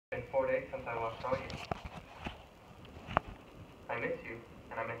4 days since I last saw you. I miss you,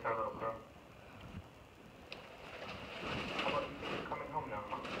 and I miss our little girl. How about you coming home now,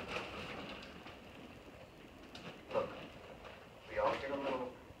 huh? Look, we all get a little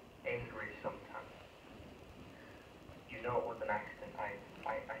angry sometimes. You know it was an accident. I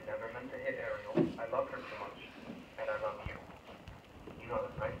never meant to hit Ariel. I love her too much, and I love you. You know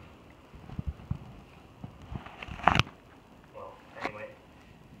that, right? Well, anyway,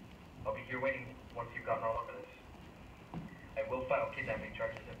 I'll be here waiting once you've gotten all over this. I will file kidnapping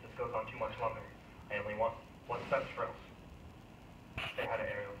charges if this goes on too much longer. I only want one such for us. Say hi to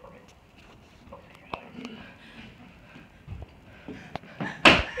Ariel for me. I'll see you soon.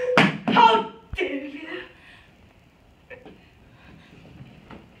 How dare you!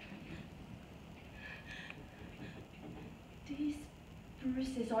 These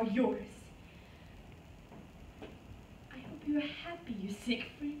bruises are yours. I hope you're happy, you sick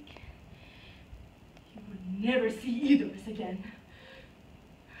freak. You will never see either of us again.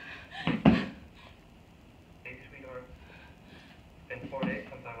 Hey, sweetheart. It's been 4 days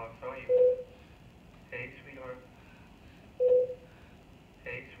since I last saw you. Hey, sweetheart.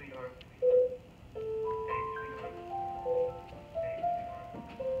 Hey, sweetheart. Hey, sweetheart. Hey, sweetheart.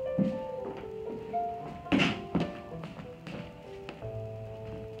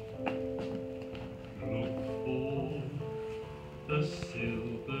 Look for the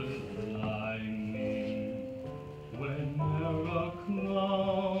silver lining whenever a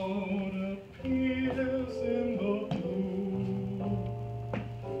cloud appears in the blue.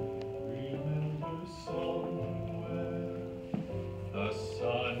 Remember somewhere the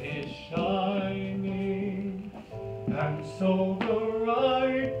sun is shining, and so the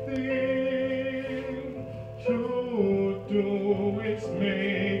right thing to do is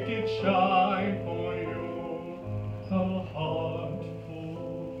make it shine for you. A heart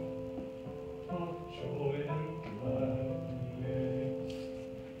full of joy and gladness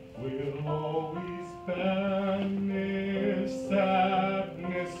will always banish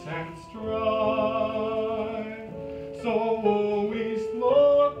sadness and strife. So always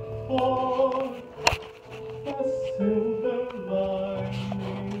look for the silver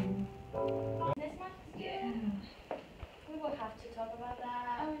lining. This month? Yeah. We will have to talk about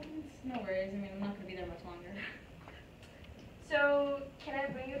that. Oh, it's no worries. I mean, I'm not going to be there much longer. So, can I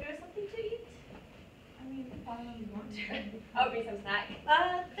bring you guys something to eat? I mean, if I really want to. I'll bring some snack.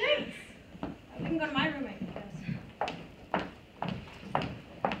 Thanks. We can go to my room, I guess.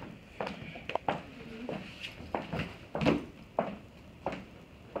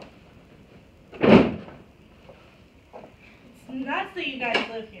 It's nuts that you guys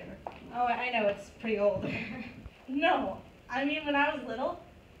live here. Oh, I know. It's pretty old. No, I mean when I was little,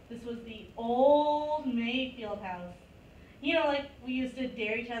 this was the old Mayfield house. You know, like we used to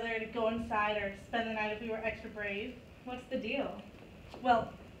dare each other to go inside or spend the night if we were extra brave. What's the deal?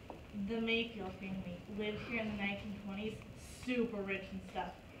 Well, the Mayfield family lived here in the 1920s, super rich and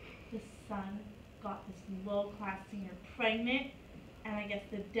stuff. The son got this low-class singer pregnant, and I guess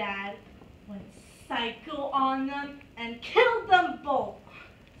the dad went psycho on them and killed them both.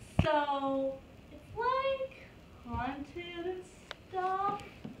 So, it's like haunted and stuff.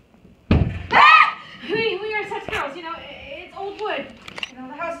 Ah! We are such girls, you know, it's old wood. You know,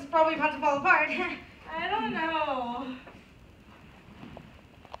 the house is probably about to fall apart. I don't know.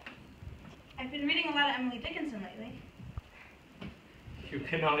 I've been reading a lot of Emily Dickinson lately. You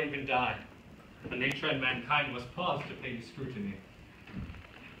cannot even die. The nature and mankind must pause to pay you scrutiny.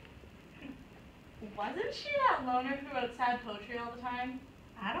 Wasn't she that loner who wrote sad poetry all the time?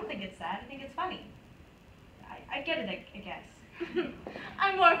 I don't think it's sad. I think it's funny. I get it, I guess.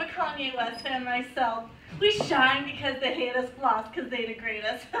 I'm more of a Kanye West fan myself. We shine because they hate us, lost because they degrade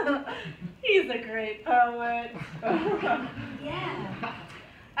us. He's a great poet. Yeah.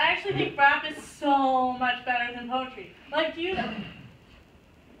 I actually think rap is so much better than poetry. Like, do you know?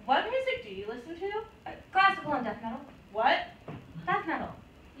 What music do you listen to? Classical and death metal. What? Death metal.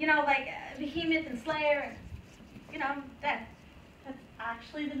 You know, like Behemoth and Slayer and, you know, death. That's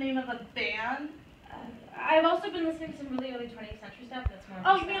actually the name of a band? I've also been listening to some really early 20th century stuff that's more.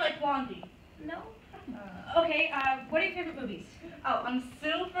 Oh, you mean like Blondie? No. Okay, what are your favorite movies? Oh, I'm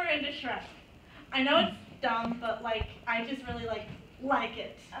super into Shrek. I know it's dumb, but like, I just really like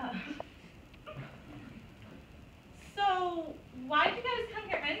it. So, why did you guys come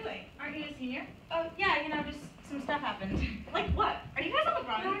here anyway? Aren't you a senior? Oh, yeah, you know, just some stuff happened. Like what? Are you guys on the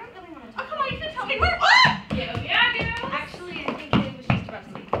run? No, I don't really want to Oh, talk come on, about you it. can tell me. Where? What? Yeah, I do. Actually, I think it was just about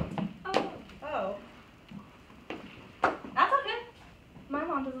sleep. Oh. That's okay. My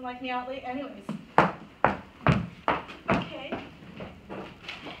mom doesn't like me out late anyways. Okay.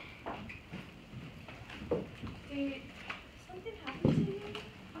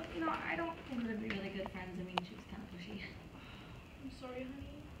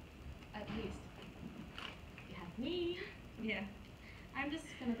 I'm just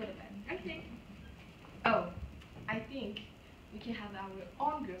gonna go to bed. Okay. Oh, I think we can have our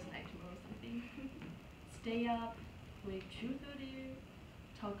own girls' night tomorrow or something. Stay up, play truth or dare,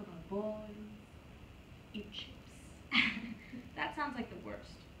 talk about boys, eat chips. That sounds like the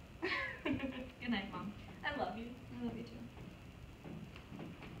worst. Good night, Mom. I love you. I love you too.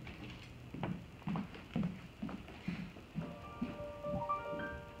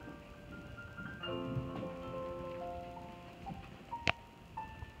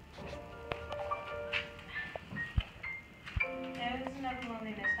 There is another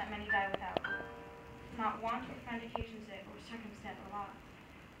loneliness that many die without. Not want or friend occasions it, or circumstance or lot.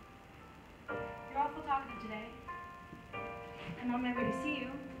 You're awful talkative today. I'm on my way to see you.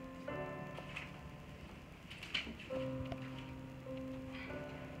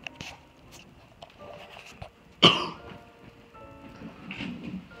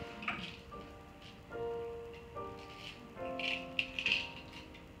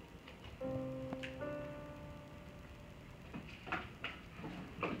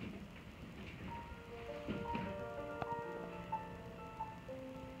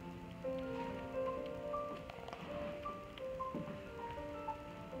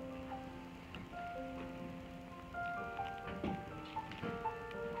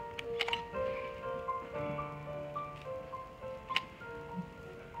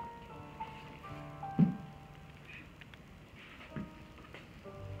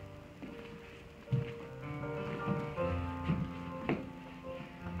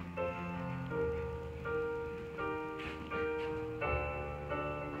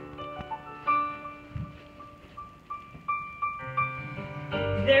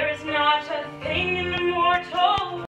 There is not